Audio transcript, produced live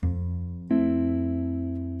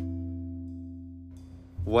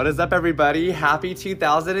What is up, everybody? Happy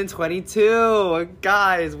 2022!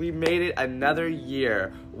 Guys, we made it another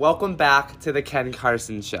year. Welcome back to the Ken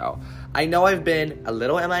Carson Show. I know I've been a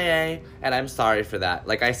little MIA, and I'm sorry for that.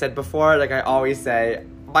 Like I said before, like I always say,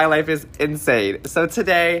 my life is insane. So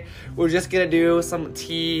today, we're just gonna do some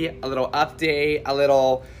tea, a little update, a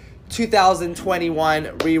little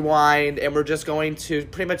 2021 rewind, and we're just going to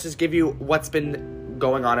pretty much just give you what's been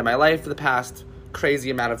going on in my life for the past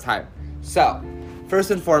crazy amount of time. So,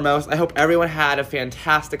 first and foremost, I hope everyone had a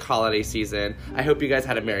fantastic holiday season. I hope you guys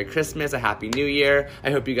had a Merry Christmas, a Happy New Year.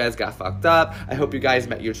 I hope you guys got fucked up. I hope you guys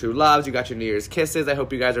met your true loves. You got your New Year's kisses. I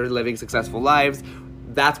hope you guys are living successful lives.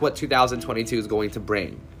 That's what 2022 is going to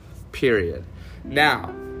bring. Period.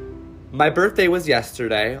 Now, my birthday was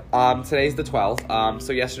yesterday. Today's the 12th.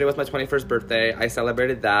 So yesterday was my 21st birthday. I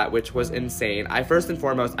celebrated that, which was insane. First and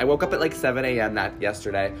foremost, I woke up at like 7 a.m.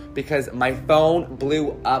 yesterday because my phone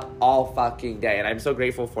blew up all fucking day, and I'm so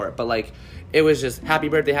grateful for it. But like, it was just happy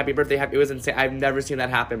birthday, happy birthday, happy. It was insane. I've never seen that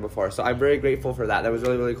happen before, so I'm very grateful for that. That was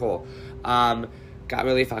really, really cool. Got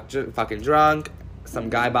really fucking drunk. Some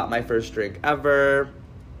guy bought my first drink ever.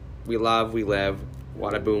 We love, we live.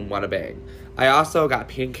 Wada boom, wada bang. I also got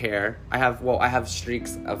pink hair. I have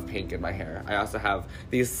streaks of pink in my hair. I also have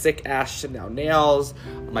these sick-ass Chanel nails.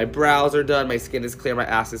 My brows are done. My skin is clear. My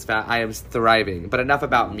ass is fat. I am thriving. But enough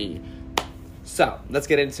about me. So, let's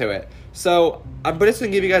get into it. So, I'm just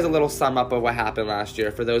going to give you guys a little sum up of what happened last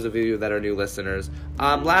year for those of you that are new listeners.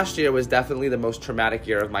 Last year was definitely the most traumatic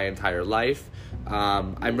year of my entire life.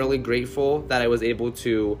 I'm really grateful that I was able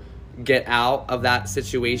to get out of that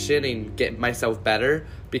situation and get myself better,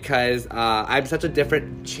 because I'm such a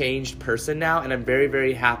different, changed person now, and I'm very,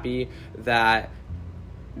 very happy that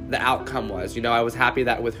the outcome was. You know, I was happy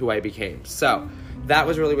that with who I became. So, that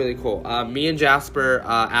was really, really cool. Me and Jasper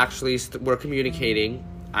actually were communicating.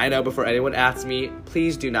 I know, before anyone asks me,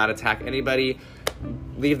 please do not attack anybody.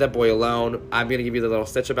 Leave that boy alone. I'm going to give you the little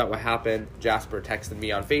stitch about what happened. Jasper texted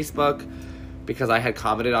me on Facebook because I had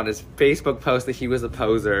commented on his Facebook post that he was a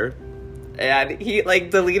poser. And he, like,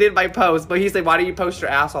 deleted my post. But he said, why do you post your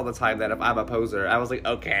ass all the time then if I'm a poser? I was like,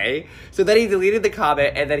 okay. So then he deleted the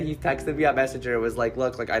comment, and then he texted me on Messenger. It was like,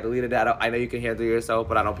 look, like, I deleted that. I know you can handle yourself,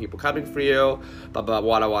 but I don't want people coming for you. Blah, blah,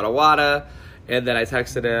 wada, wada, wada. And then I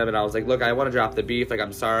texted him, and I was like, look, I want to drop the beef. Like,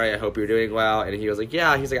 I'm sorry. I hope you're doing well. And he was like,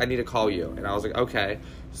 yeah. He's like, I need to call you. And I was like, okay.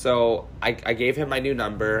 So I gave him my new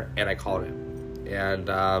number, and I called him.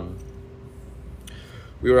 And,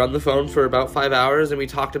 we were on the phone for about 5 hours, and we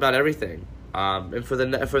talked about everything. And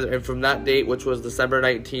from that date, which was December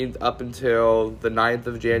 19th, up until the 9th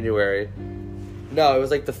of January. No, it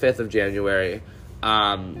was like the 5th of January.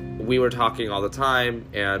 We were talking all the time,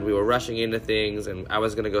 and we were rushing into things, and I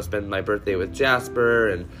was going to go spend my birthday with Jasper,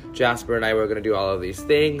 and Jasper and I were going to do all of these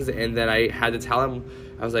things, and then I had to tell him,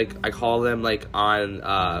 I called him, like,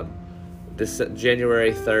 on, this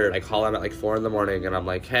January 3rd, I call him at like 4 in the morning, and I'm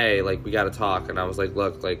like, hey, like, we gotta talk. And I was like,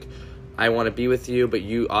 look, like, I want to be with you, but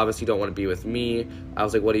you obviously don't want to be with me. I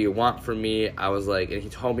was like, what do you want from me? I was like, and he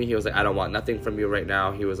told me, he was like, I don't want nothing from you right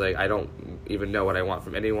now. He was like, I don't even know what I want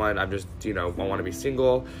from anyone. I'm just, I want to be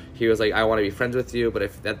single. He was like, I want to be friends with you, but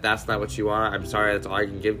if that's not what you want, I'm sorry, that's all I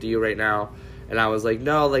can give to you right now. And I was like,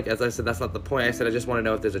 no, like, as I said, that's not the point. I said, I just want to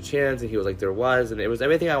know if there's a chance. And he was like, there was. And it was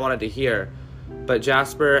everything I wanted to hear. But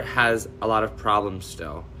Jasper has a lot of problems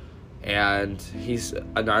still, and he's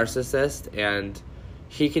a narcissist, and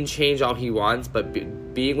he can change all he wants, but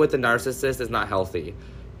being with a narcissist is not healthy.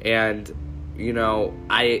 And,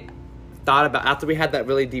 I thought about, after we had that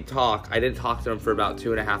really deep talk, I didn't talk to him for about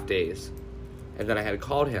 2.5 days, and then I had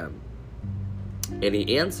called him, and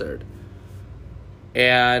he answered,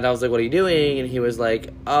 and I was like, what are you doing? And he was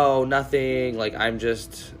like, oh, nothing, like,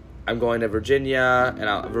 I'm going to Virginia,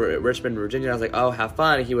 and Richmond, Virginia. I was like, oh, have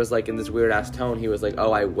fun. And he was like, in this weird-ass tone, he was like,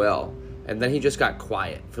 oh, I will. And then he just got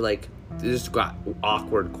quiet for, like, it just got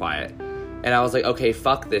awkward quiet. And I was like, okay,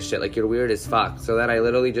 fuck this shit. Like, you're weird as fuck. So then I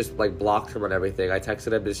literally just, like, blocked him on everything. I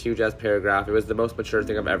texted him this huge-ass paragraph. It was the most mature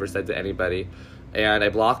thing I've ever said to anybody. And I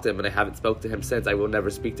blocked him, and I haven't spoke to him since. I will never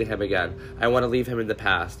speak to him again. I want to leave him in the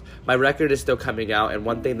past. My record is still coming out, and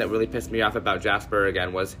one thing that really pissed me off about Jasper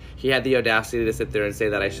again was he had the audacity to sit there and say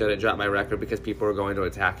that I shouldn't drop my record because people were going to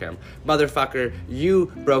attack him. Motherfucker,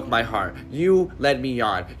 you broke my heart. You led me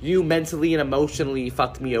on. You mentally and emotionally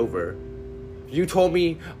fucked me over. You told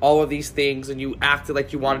me all of these things, and you acted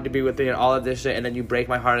like you wanted to be with me and all of this shit, and then you break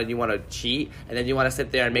my heart and you want to cheat, and then you want to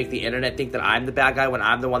sit there and make the internet think that I'm the bad guy when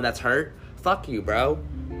I'm the one that's hurt? Fuck you, bro.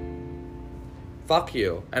 Fuck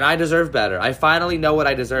you. And I deserve better. I finally know what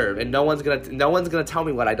I deserve, and no one's gonna tell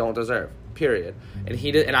me what I don't deserve. Period. And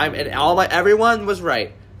he did, and everyone was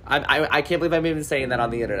right. I can't believe I'm even saying that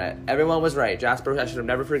on the internet. Everyone was right. Jasper, I should have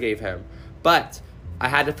never forgave him. But I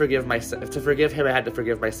had to forgive myself. To forgive him, I had to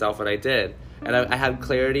forgive myself, and I did. And I had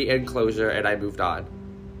clarity and closure, and I moved on.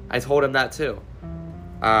 I told him that too.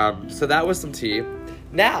 So that was some tea.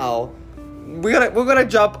 Now, we're gonna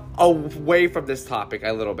jump away from this topic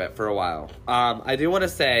a little bit for a while. I do want to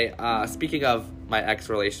say, speaking of my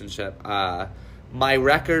ex-relationship, my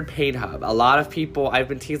record Pain Hub. A lot of people, I've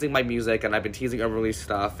been teasing my music and I've been teasing unreleased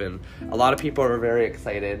stuff, and a lot of people are very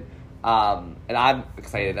excited. And I'm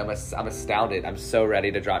excited. I'm astounded. I'm so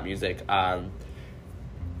ready to drop music.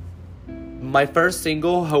 My first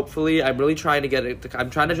single, hopefully, I'm really trying to get it. I'm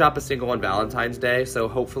trying to drop a single on Valentine's Day, so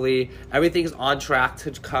hopefully everything's on track to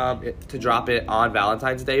drop it on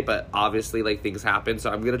Valentine's Day. But obviously, like, things happen, so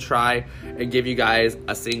I'm gonna try and give you guys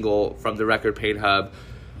a single from the record Pain Hub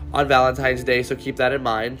on Valentine's Day. So keep that in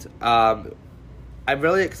mind. I'm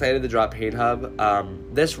really excited to drop Pain Hub.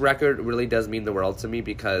 This record really does mean the world to me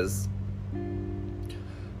because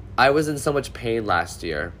I was in so much pain last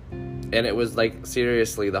year. And it was, like,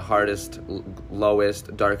 seriously the hardest,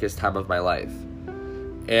 lowest, darkest time of my life.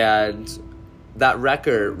 And that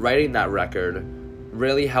record, writing that record,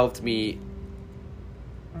 really helped me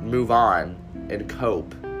move on and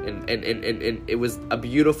cope. And it was a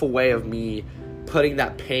beautiful way of me putting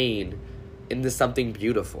that pain into something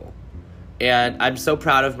beautiful. And I'm so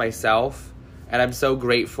proud of myself. And I'm so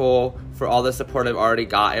grateful for all the support I've already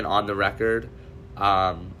gotten on the record.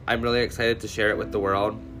 I'm really excited to share it with the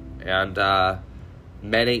world. And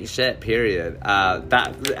men ain't shit, period. I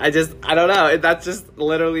don't know. That's just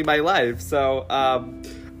literally my life. So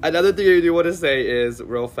another thing I do want to say is,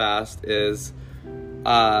 real fast, is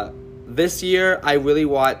this year I really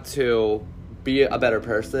want to be a better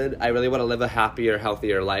person. I really want to live a happier,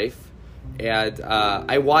 healthier life. And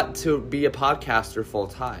I want to be a podcaster full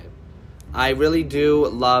time. I really do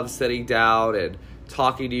love sitting down and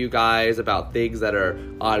talking to you guys about things that are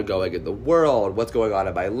ongoing in the world, what's going on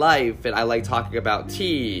in my life, and I like talking about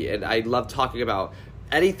tea, and I love talking about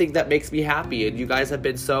anything that makes me happy, and you guys have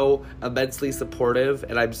been so immensely supportive,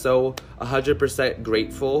 and I'm so 100%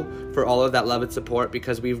 grateful for all of that love and support,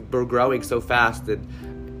 because we're growing so fast,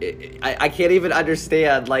 and I can't even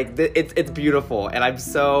understand, like, it's beautiful, and I'm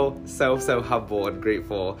so humble and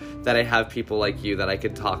grateful that I have people like you that I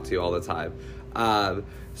can talk to all the time.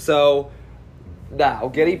 Now,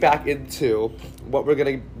 getting back into what we're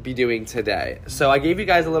going to be doing today. So I gave you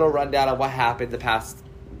guys a little rundown of what happened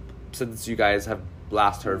since you guys have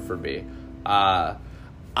last heard from me. I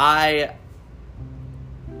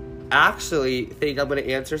actually think I'm going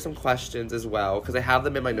to answer some questions as well, because I have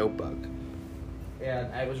them in my notebook.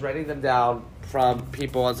 And I was writing them down from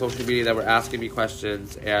people on social media that were asking me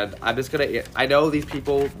questions. And I'm just going to... I know these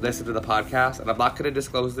people listen to the podcast, and I'm not going to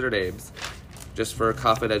disclose their names, just for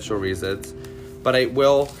confidential reasons. But I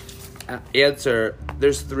will answer.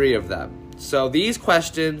 There's 3 of them. So these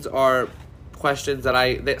questions are questions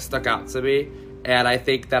that stuck out to me, and I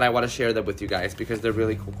think that I want to share them with you guys because they're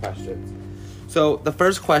really cool questions. So the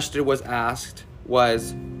first question was asked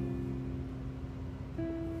was,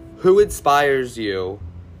 who inspires you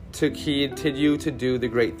to continue to do the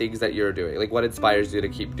great things that you're doing? Like, what inspires you to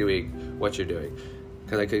keep doing what you're doing?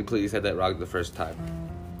 Because I completely said that wrong the first time.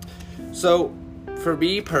 So for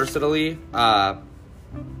me personally,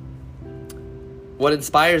 what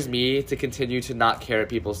inspires me to continue to not care what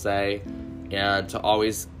people say and to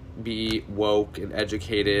always be woke and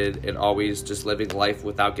educated and always just living life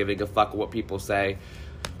without giving a fuck what people say.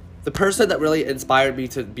 The person that really inspired me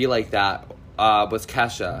to be like that was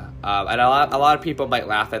Kesha. And a lot of people might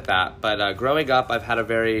laugh at that, but growing up, I've had a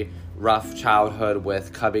very rough childhood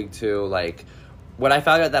with coming to, like, when I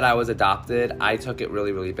found out that I was adopted, I took it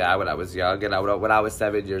really, really bad when I was young. And when I was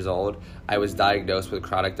 7 years old, I was diagnosed with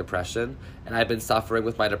chronic depression. And I've been suffering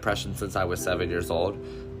with my depression since I was 7 years old.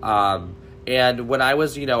 And when I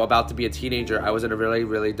was, about to be a teenager, I was in a really,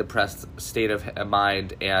 really depressed state of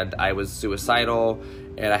mind. And I was suicidal.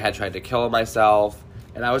 And I had tried to kill myself.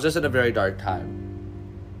 And I was just in a very dark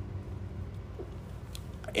time.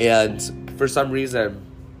 And for some reason,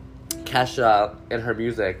 Kesha and her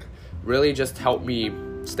music really just helped me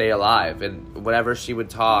stay alive. And whenever she would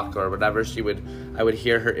talk or whenever I would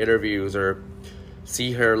hear her interviews or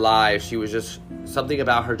see her live, she was just, something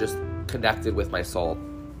about her just connected with my soul.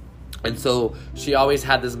 And so she always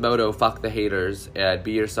had this motto, fuck the haters, and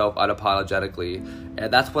be yourself unapologetically.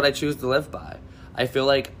 And that's what I choose to live by. I feel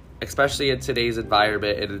like, especially in today's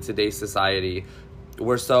environment and in today's society,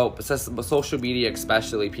 we're social media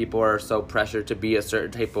especially, people are so pressured to be a certain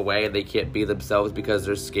type of way, and they can't be themselves because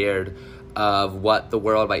they're scared of what the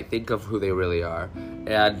world might think of who they really are.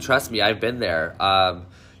 And trust me, I've been there.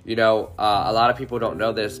 a lot of people don't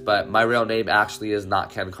know this, but my real name actually is not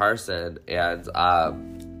Ken Carson, and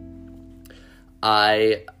I'm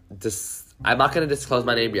not going to disclose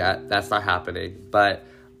my name yet. That's not happening, but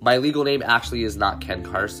my legal name actually is not Ken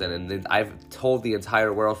Carson, and I've told the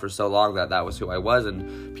entire world for so long that was who I was,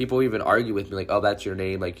 and people even argue with me, like, oh, that's your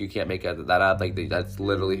name, like, you can't make that up, like, that's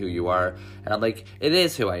literally who you are, and I'm like, it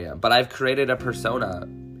is who I am, but I've created a persona,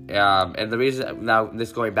 and the reason, now,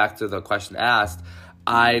 this going back to the question asked,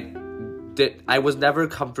 I was never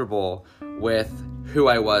comfortable with who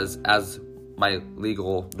I was as my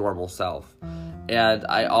legal, normal self, and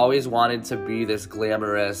I always wanted to be this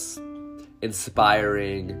glamorous,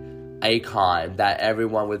 inspiring icon that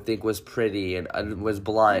everyone would think was pretty and was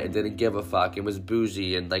blunt and didn't give a fuck and was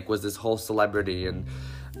bougie and like was this whole celebrity, and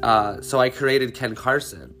so I created Ken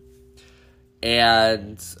Carson,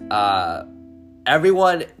 and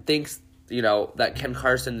everyone thinks that Ken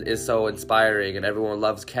Carson is so inspiring and everyone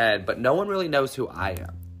loves Ken, but no one really knows who I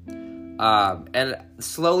am, and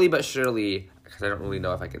slowly but surely, because I don't really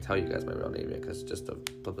know if I can tell you guys my real name yet because it's just a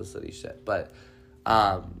publicity shit, but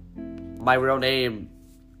my real name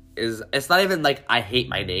it's not even like I hate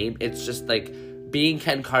my name, it's just like being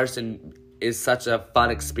Ken Carson is such a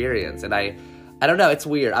fun experience, and I don't know, it's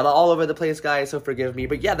weird. I'm all over the place, guys, so forgive me,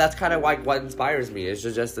 but yeah, that's kind of like what inspires me, is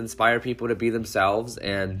to just inspire people to be themselves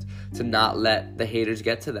and to not let the haters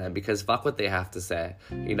get to them, because fuck what they have to say,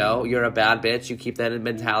 you're a bad bitch, you keep that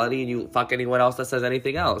mentality, and you fuck anyone else that says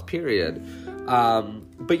anything else, period.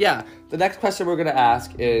 But yeah, the next question we're gonna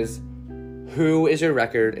ask is, who is your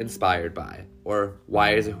record inspired by? Or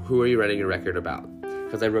who are you writing your record about?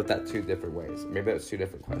 Because I wrote that two different ways. Maybe that's two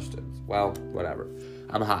different questions. Well, whatever.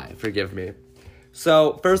 I'm high. Forgive me.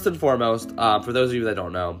 So, first and foremost, for those of you that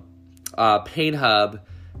don't know, Pain Hub,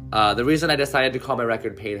 the reason I decided to call my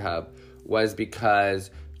record Pain Hub was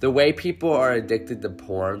because the way people are addicted to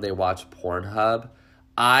porn, they watch Pornhub,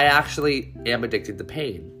 I actually am addicted to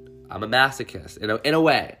pain. I'm a masochist, in a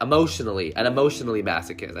way, emotionally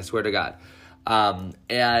masochist, I swear to God.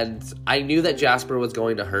 And I knew that Jasper was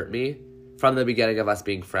going to hurt me from the beginning of us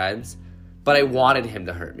being friends, but I wanted him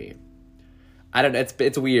to hurt me. I don't know,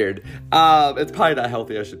 it's weird. It's probably not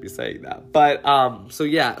healthy, I should be saying that. But,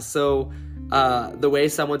 the way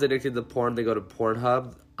someone's addicted to porn, they go to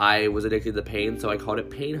Pornhub. I was addicted to pain, so I called it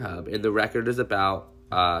Pain Hub, and the record is about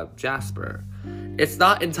Jasper. It's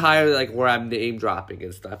not entirely like where I'm name dropping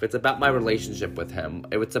and stuff. It's about my relationship with him.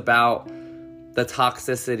 It's about the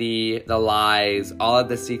toxicity, the lies, all of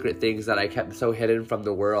the secret things that I kept so hidden from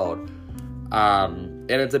the world. And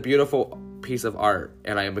it's a beautiful piece of art,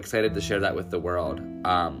 and I am excited to share that with the world.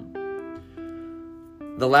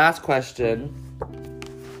 The last question,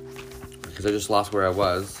 because I just lost where I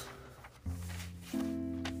was.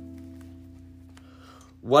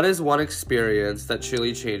 What is one experience that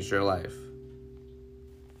truly changed your life?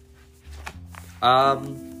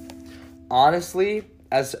 Honestly,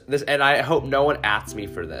 and I hope no one asks me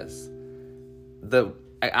for this.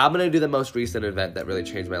 I'm gonna do the most recent event that really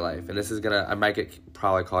changed my life, and I might get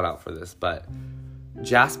probably called out for this, but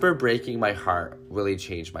Jasper breaking my heart really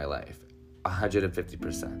changed my life,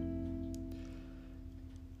 150%.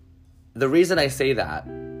 The reason I say that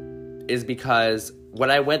is because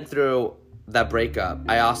when I went through that breakup,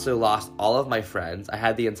 I also lost all of my friends. I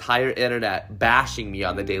had the entire internet bashing me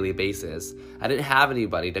on a daily basis. I didn't have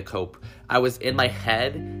anybody to cope. I was in my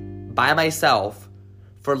head by myself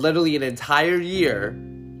for literally an entire year,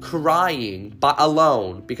 crying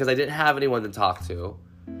alone because I didn't have anyone to talk to.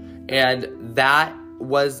 And that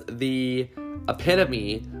was the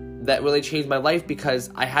epitome that really changed my life,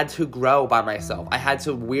 because I had to grow by myself. I had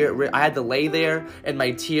to lay there in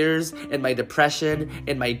my tears, in my depression,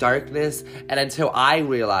 in my darkness, and until I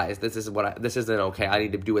realized this isn't okay. I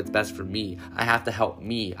need to do what's best for me. I have to help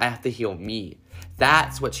me. I have to heal me.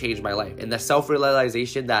 That's what changed my life. And the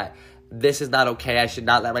self-realization that this is not okay. I should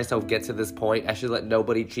not let myself get to this point. I should let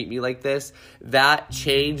nobody treat me like this. That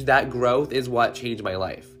change, that growth is what changed my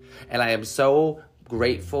life. And I am so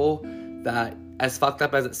grateful that, as fucked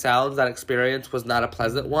up as it sounds, that experience was not a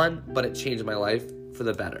pleasant one, but it changed my life for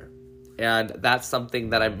the better. And that's something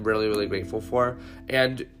that I'm really, really grateful for.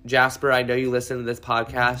 And Jasper, I know you listen to this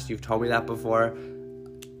podcast. You've told me that before.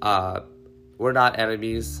 We're not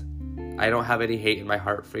enemies. I don't have any hate in my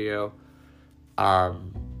heart for you.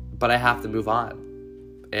 But I have to move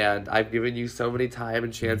on. And I've given you so many time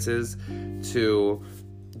and chances to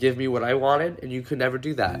give me what I wanted, and you could never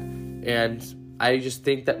do that. And I just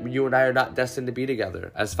think that you and I are not destined to be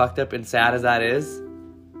together. As fucked up and sad as that is,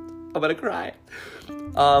 I'm gonna cry.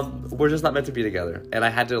 We're just not meant to be together. And I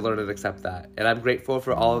had to learn and accept that. And I'm grateful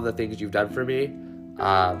for all of the things you've done for me.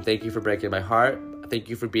 Thank you for breaking my heart. Thank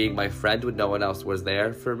you for being my friend when no one else was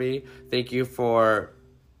there for me. Thank you for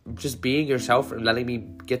just being yourself and letting me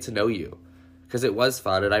get to know you. Because it was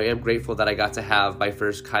fun, and I am grateful that I got to have my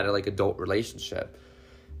first kind of like adult relationship.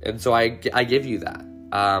 And so I give you that.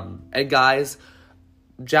 And guys,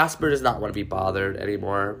 Jasper does not want to be bothered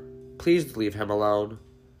anymore. Please leave him alone.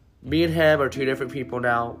 Me and him are two different people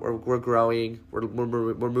now. We're growing. We're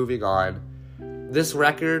moving on. This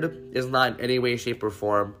record is not in any way, shape, or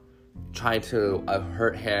form trying to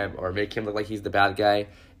hurt him or make him look like he's the bad guy.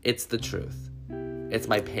 It's the truth. It's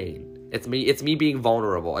my pain. It's me being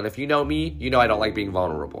vulnerable. And if you know me, you know I don't like being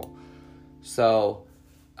vulnerable. So,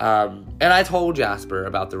 and I told Jasper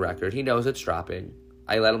about the record. He knows it's dropping.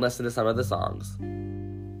 I let him listen to some of the songs.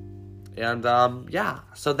 And, yeah.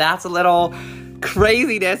 So that's a little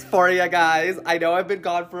craziness for you guys. I know I've been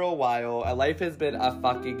gone for a while. And life has been a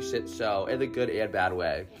fucking shit show in a good and bad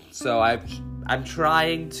way. So I'm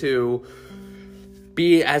trying to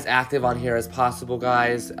be as active on here as possible,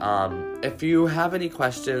 guys. If you have any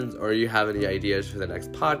questions or you have any ideas for the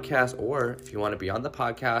next podcast, or if you want to be on the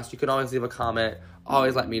podcast, you can always leave a comment.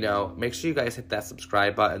 Always let me know. Make sure you guys hit that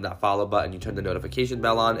subscribe button, that follow button. You turn the notification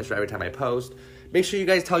bell on. It's for every time I post. Make sure you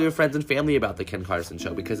guys tell your friends and family about the Ken Carson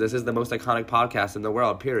Show, because this is the most iconic podcast in the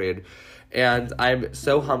world, period. And I'm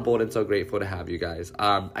so humbled and so grateful to have you guys.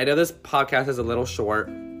 I know this podcast is a little short,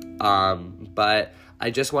 but I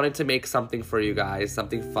just wanted to make something for you guys,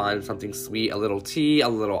 something fun, something sweet, a little tea, a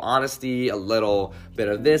little honesty, a little bit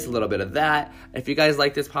of this, a little bit of that. If you guys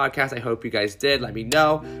like this podcast, I hope you guys did. Let me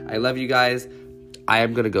know. I love you guys. I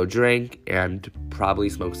am going to go drink and probably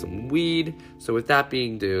smoke some weed. So with that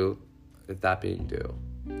being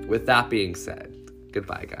said,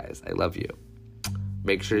 goodbye, guys. I love you.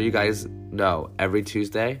 Make sure you guys know every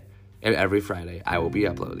Tuesday and every Friday I will be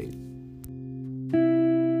uploading.